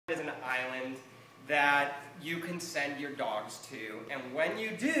is an island that you can send your dogs to, and when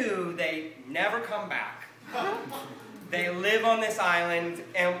you do, they never come back. They live on this island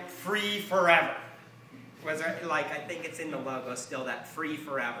and free forever. Was there, like, I think it's in the logo still, that free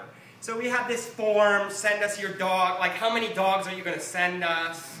forever. So we have this form, send us your dog, like how many dogs are you going to send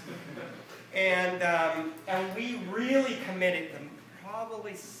us? And we really committed them,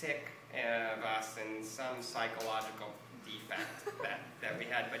 probably sick of us and some psychological defect that we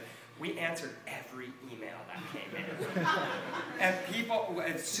had, but we answered every email that came in. And people,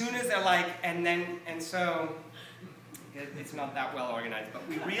 as soon as they're like, and so, it's not that well organized, but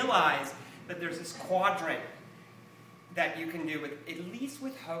we realized that there's this quadrant that you can do with, at least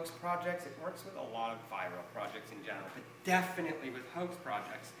with hoax projects. It works with a lot of viral projects in general, but definitely with hoax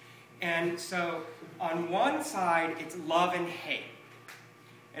projects. And so, on one side, it's love and hate.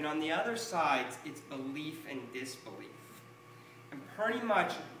 And on the other side, it's belief and disbelief. And pretty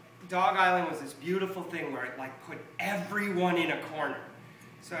much, Dog Island was this beautiful thing where it like put everyone in a corner.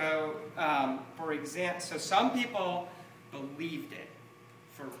 So, for example, so some people believed it.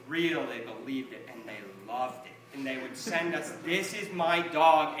 For real, they believed it, and they loved it. And they would send us, this is my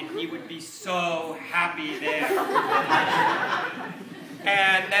dog, and he would be so happy there.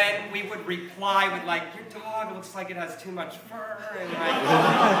 And then we would reply with like, your dog looks like it has too much fur, and like,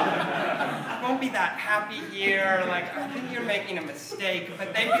 it won't be that happy here, like, I think you're making a mistake.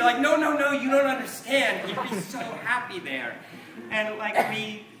 But they'd be like, no, no, no, you don't understand, he'd be so happy there. And like,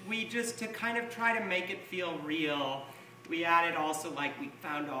 we just, to kind of try to make it feel real, we added also, like, we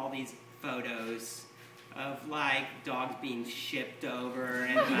found all these photos of like dogs being shipped over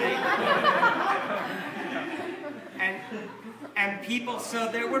and like and people, so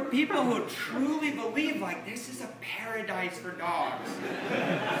there were people who truly believed like this is a paradise for dogs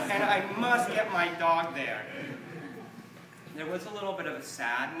and I must get my dog there. There was a little bit of a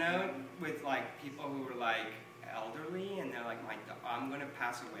sad note with like people who were like elderly and they're like, I'm going to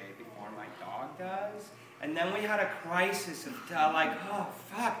pass away before my dog does. And then we had a crisis of like, oh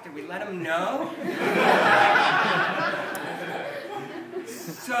fuck, did we let him know?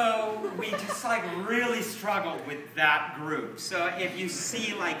 So we just like really struggled with that group. So if you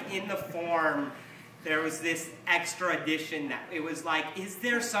see like in the form, there was this extra addition that it was like, is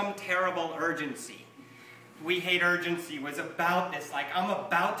there some terrible urgency? We Hate Urgency was about this, like, I'm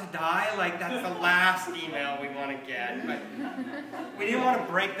about to die, like, that's the last email we want to get. But we didn't want to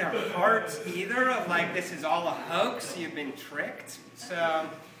break their hearts either, of like, this is all a hoax, you've been tricked. So,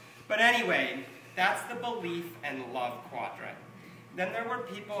 but anyway, that's the belief and love quadrant. Then there were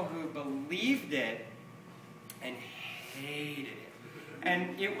people who believed it and hated it.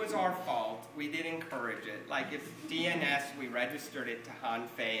 And it was our fault, we did encourage it. Like, if DNS, we registered it to Han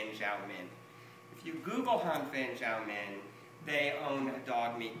Fei and Zhao Min. If you Google Han Fei and Zhao Min, they own a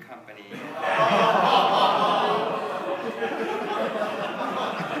dog meat company.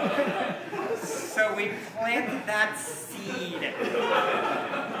 So we planted that seed.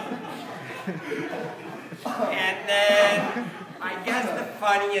 And then, I guess the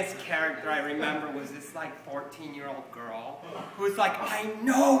funniest character I remember was this like 14-year-old girl who was like, I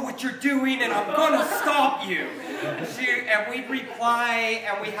know what you're doing and I'm gonna stop you. And we'd reply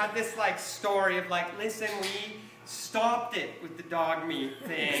and we had this like story of like, listen, we stopped it with the dog meat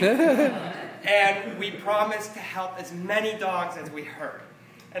thing. And we promised to help as many dogs as we hurt.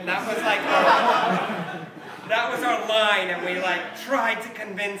 And that was like that was our line, and we like tried to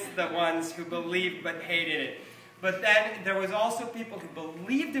convince the ones who believed but hated it. But then there was also people who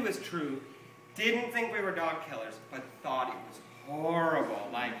believed it was true, didn't think we were dog killers, but thought it was horrible.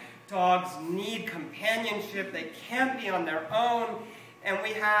 Like, dogs need companionship, they can't be on their own. And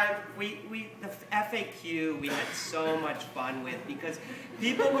we had, the FAQ we had so much fun with because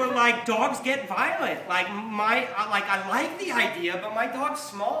people were like, dogs get violent. Like, I like the idea, but my dog's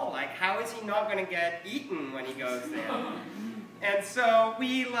small. Like, how is he not going to get eaten when he goes there? And so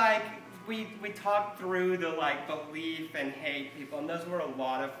we talked through the like belief and hate people, and those were a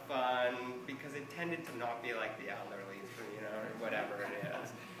lot of fun because it tended to not be like the elderly, you know, or whatever it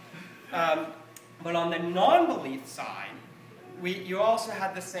is. But on the non-belief side, you also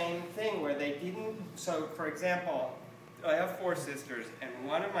had the same thing where they didn't, so for example, I have 4 sisters, and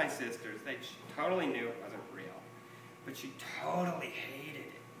one of my sisters, she totally knew it wasn't real, but she totally hated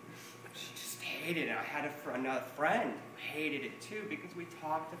it. She just hated it. I had another friend who hated it too because we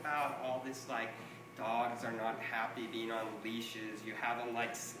talked about all this like, dogs are not happy being on leashes, you have them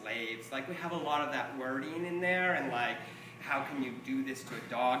like slaves. Like we have a lot of that wording in there, and like, how can you do this to a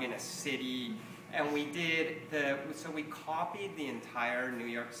dog in a city? And we did so we copied the entire New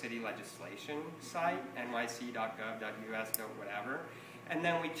York City legislation site, nyc.gov.us, whatever, And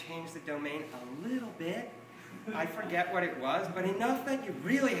then we changed the domain a little bit. I forget what it was, but enough that you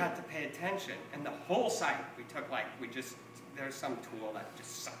really had to pay attention. And the whole site, there's some tool that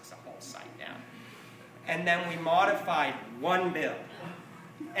just sucks the whole site down. And then we modified one bill.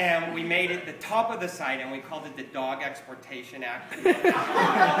 And we made it the top of the site, and we called it the Dog Exportation Act.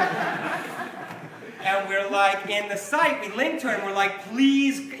 And we're like, in the site, we linked to it, and we're like,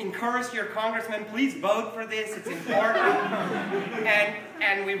 please encourage your congressman, please vote for this, it's important.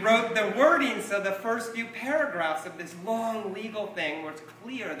 And we wrote the wording, so the first few paragraphs of this long legal thing was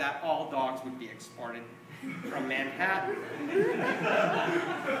clear that all dogs would be exported from Manhattan.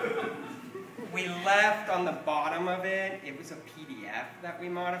 We left on the bottom of it, it was a PDF that we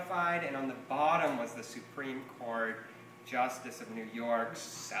modified, and on the bottom was the Supreme Court Justice of New York's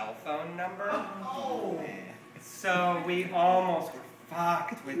cell phone number. Oh. So we almost were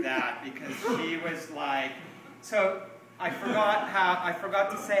fucked with that because she was like, so I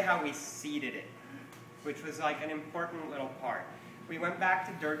forgot to say how we seeded it, which was like an important little part. We went back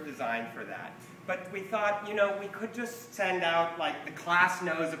to Dirt Design for that. But we thought, you know, we could just send out, like, the class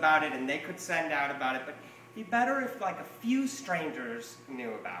knows about it and they could send out about it, but it'd be better if, like, a few strangers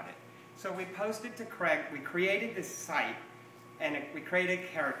knew about it. So we posted to Craig, we created this site, and we created a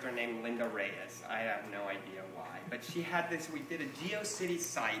character named Linda Reyes. I have no idea why, but she had this, we did a GeoCity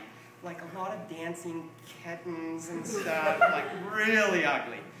site, like a lot of dancing kittens and stuff, like really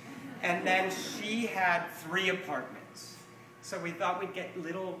ugly. And then she had 3 apartments. So we thought we'd get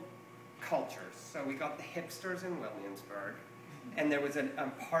little cultures. So we got the hipsters in Williamsburg, and there was an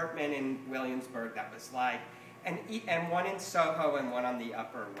apartment in Williamsburg that was like, and one in Soho and one on the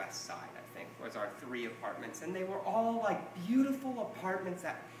Upper West Side, I think, was our 3 apartments. And they were all like beautiful apartments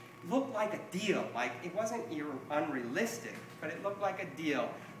that looked like a deal. Like it wasn't unrealistic, but it looked like a deal.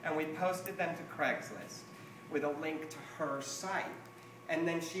 And we posted them to Craigslist with a link to her site. And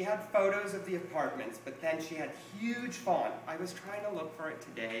then she had photos of the apartments, but then she had huge font. I was trying to look for it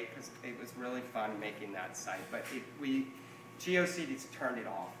today because it was really fun making that site, but GeoCities turned it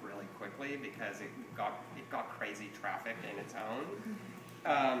off really quickly because it got crazy traffic in its own.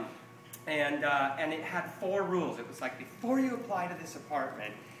 And it had 4 rules. It was like, before you apply to this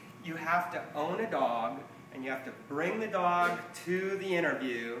apartment, you have to own a dog, and you have to bring the dog to the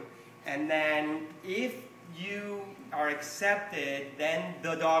interview, and then if you are accepted, then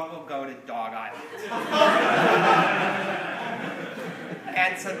the dog will go to Dog Island.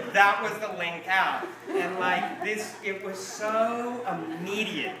 And so that was the link out. And like this, it was so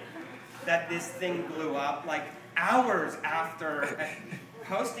immediate that this thing blew up. Like hours after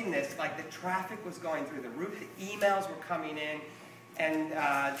posting this, like the traffic was going through the roof, the emails were coming in, and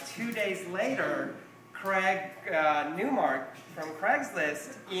 2 days later, Craig Newmark from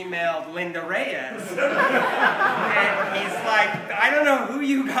Craigslist emailed Linda Reyes. And he's like, I don't know who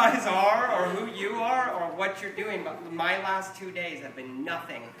you guys are or who you are or what you're doing, but my last 2 days have been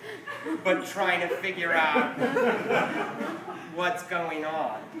nothing but trying to figure out what's going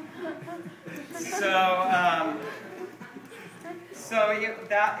on.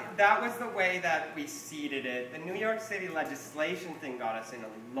 That was the way that we seeded it. The New York City legislation thing got us in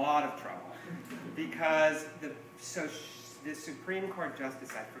a lot of trouble because the Supreme Court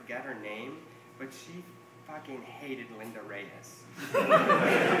Justice, I forget her name, but she fucking hated Linda Reyes.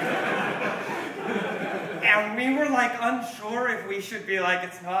 And we were like unsure if we should be like,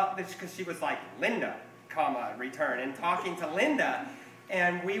 it's not, because she was like, Linda, comma, return, and talking to Linda.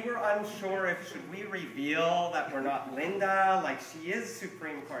 And we were unsure if, should we reveal that we're not Linda, like she is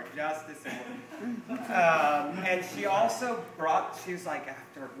Supreme Court Justice. And she also she was like,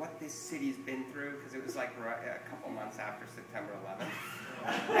 after what this city's been through, because it was like a couple months after September 11th.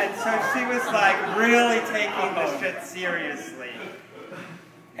 And so she was like really taking the shit seriously.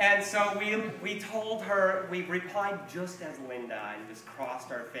 And so we told her, we replied just as Linda and just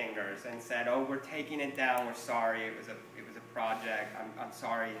crossed our fingers and said, oh, we're taking it down, we're sorry, it was a project, I'm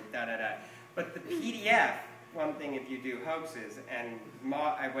sorry, da-da-da. But the PDF, one thing if you do hoaxes and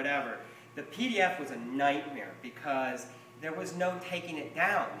whatever, the PDF was a nightmare because there was no taking it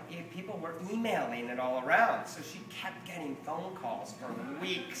down. People were emailing it all around, so she kept getting phone calls for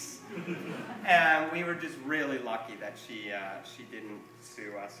weeks. And we were just really lucky that she didn't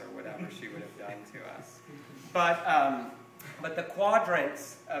sue us or whatever she would have done to us. But the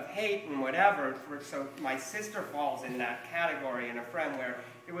quadrants of hate and whatever, so my sister falls in that category and a friend where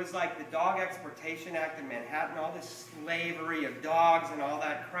it was like the Dog Exportation Act in Manhattan, all this slavery of dogs and all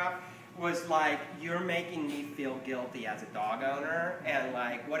that crap. was like, you're making me feel guilty as a dog owner, and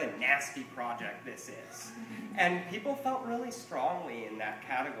like, what a nasty project this is. And people felt really strongly in that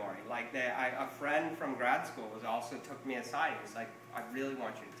category. Like, a friend from grad school also took me aside. He was like, I really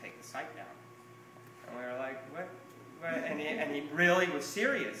want you to take the site down. And we were like, what? And he really was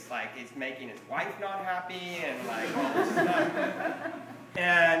serious. Like, he's making his wife not happy, and like all this stuff.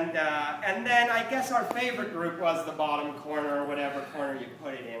 And then I guess our favorite group was the bottom corner, or whatever corner you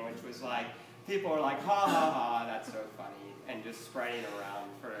put it in, which was like, people were like, ha ha ha, that's so funny, and just spreading around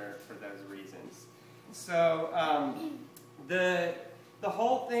for those reasons. So the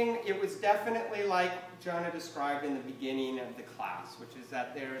whole thing, it was definitely like Jonah described in the beginning of the class, which is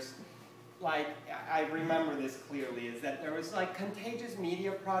that there's like, I remember this clearly, is that there was like contagious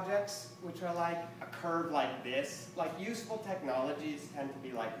media projects, which are like a curve like this. Like, useful technologies tend to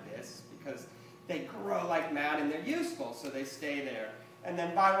be like this because they grow like mad and they're useful, so they stay there. And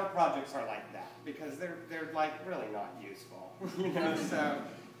then viral projects are like that because they're like really not useful. You know, so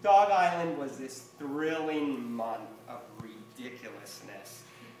Dog Island was this thrilling month of ridiculousness.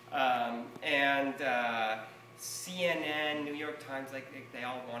 CNN, New York Times, like they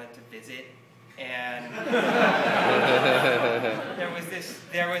all wanted to visit, and there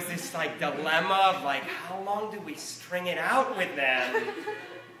was this like dilemma of like, how long do we string it out with them?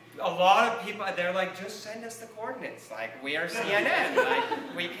 A lot of people, they're like, just send us the coordinates. Like, we are CNN, like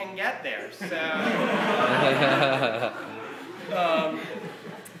we can get there. So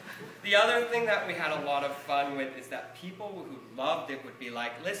the other thing that we had a lot of fun with is that people who loved it would be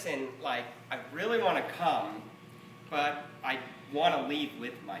like, listen, like, I really want to come, but I want to leave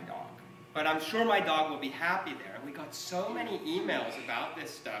with my dog. But I'm sure my dog will be happy there. And we got so many emails about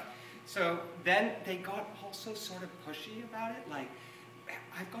this stuff. So then they got also sort of pushy about it. Like,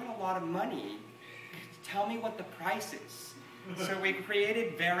 I've got a lot of money. Tell me what the price is. So we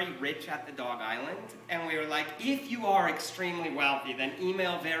created Very Rich at the Dog Island. And we were like, if you are extremely wealthy, then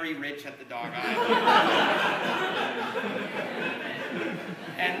email Very Rich at the Dog Island.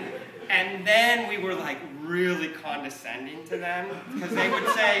 And then we were like really condescending to them, because they would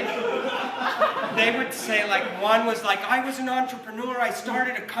say like, one was like, I was an entrepreneur, I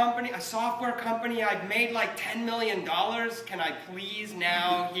started a company, a software company, I've made like $10 million, can I please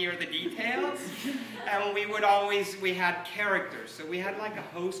now hear the details? And we had characters, so we had like a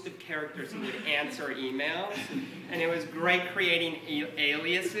host of characters who would answer emails, and it was great creating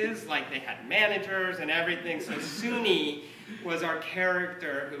aliases, like they had managers and everything. So Suni was our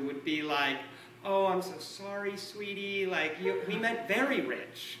character who would be like, oh, I'm so sorry, sweetie, like, we meant very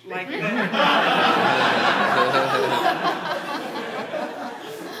rich. Like, and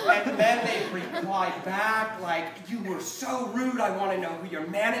then they reply back, like, you were so rude, I want to know who your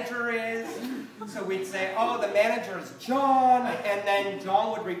manager is. So we'd say, oh, the manager is John, and then John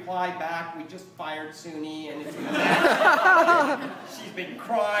would reply back, we just fired Suni, and it's she's been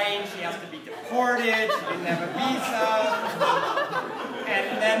crying, she has to be deported, she didn't have a visa.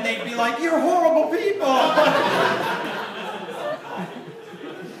 And then they'd be like, you're horrible people!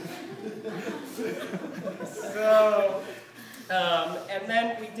 So, and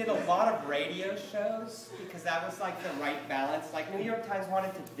then we did a lot of radio shows, because that was like the right balance. Like, New York Times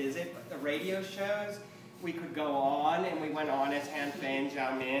wanted to visit, but the radio shows, we could go on, and we went on as Han Fein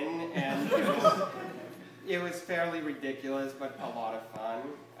Jiao Min, and it was fairly ridiculous, but a lot of fun.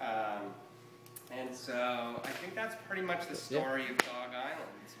 And so I think that's pretty much the story of Dog Island.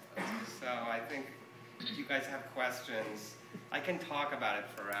 So I think if you guys have questions, I can talk about it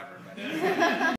forever. But